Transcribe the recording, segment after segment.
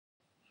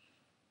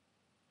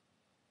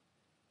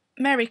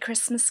Merry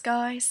Christmas,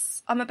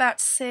 guys. I'm about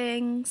to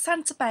sing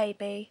Santa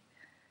Baby.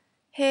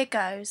 Here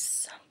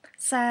goes.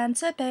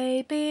 Santa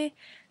Baby,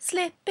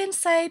 slip in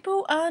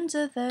sable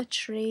under the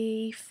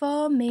tree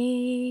for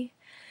me.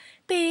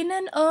 Been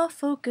an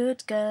awful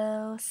good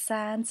girl,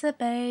 Santa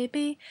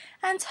Baby,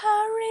 and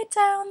hurry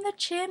down the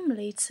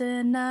chimney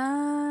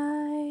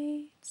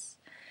tonight.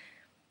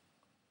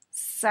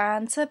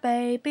 Santa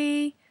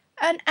Baby,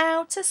 an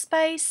outer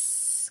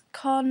space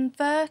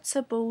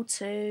convertible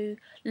to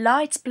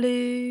light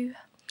blue.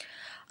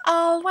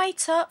 I'll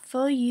wait up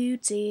for you,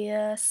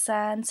 dear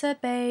Santa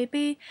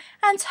Baby,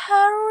 and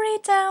hurry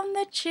down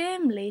the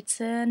chimney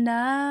tonight.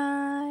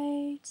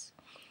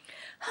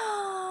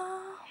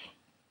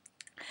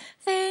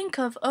 Think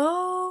of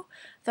all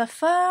the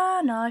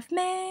fun I've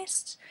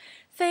missed.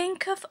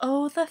 Think of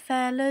all the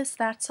fellas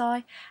that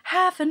I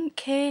haven't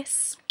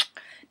kissed.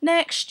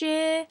 Next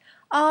year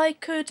I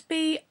could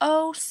be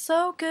oh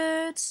so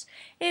good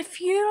if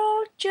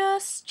you'll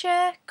just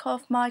check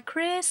off my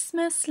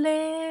Christmas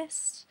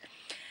list.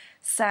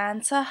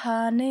 Santa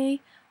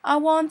honey, I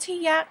want a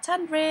yacht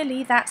and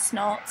really that's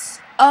not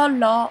a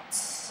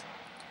lot.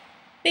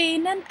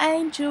 Been an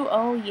angel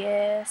all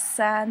year,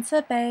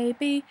 Santa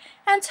Baby,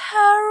 and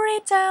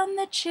hurry down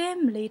the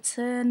chimney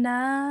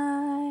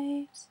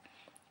tonight.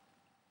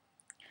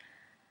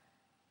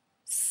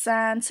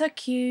 Santa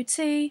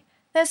cutie,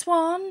 there's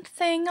one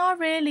thing I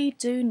really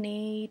do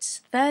need,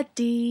 the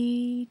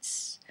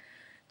deeds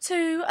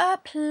to a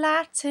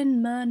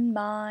platinum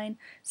mine,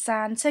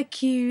 Santa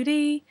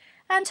cutie,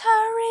 and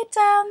hurry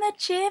down the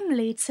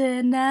chimney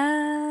tonight.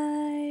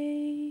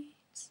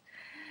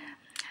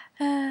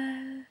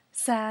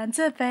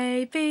 Santa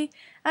Baby,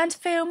 and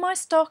fill my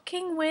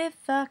stocking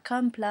with the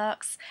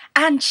complux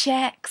and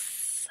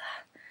checks.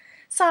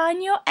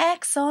 Sign your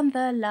X on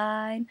the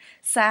line,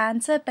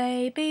 Santa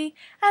Baby,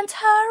 and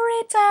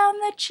hurry down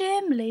the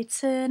chimney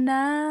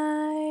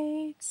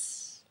tonight.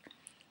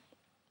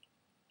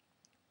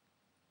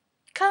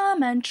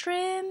 Come and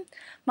trim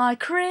my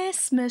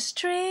Christmas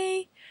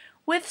tree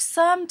with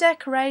some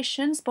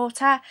decorations bought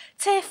at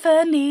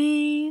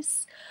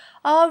Tiffany's.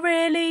 I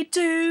really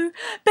do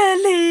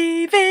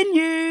believe in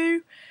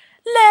you.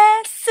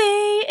 Let's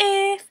see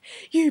if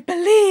you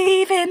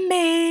believe in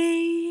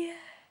me.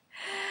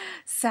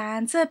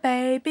 Santa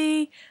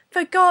Baby,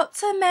 forgot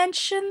to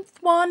mention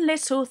one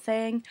little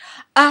thing,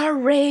 a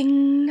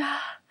ring.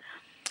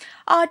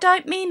 I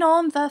don't mean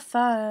on the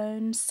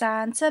phone,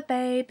 Santa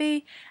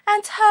Baby,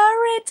 and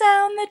hurry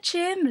down the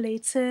chimney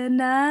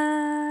tonight.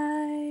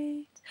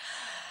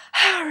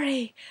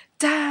 Hurry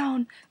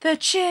down the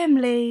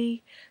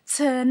chimney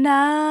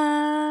tonight.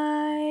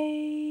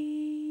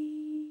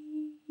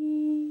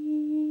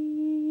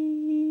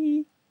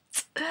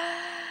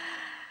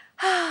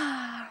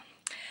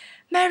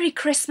 Merry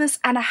Christmas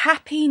and a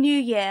Happy New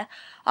Year.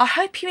 I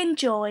hope you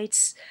enjoyed.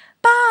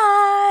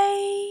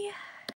 Bye.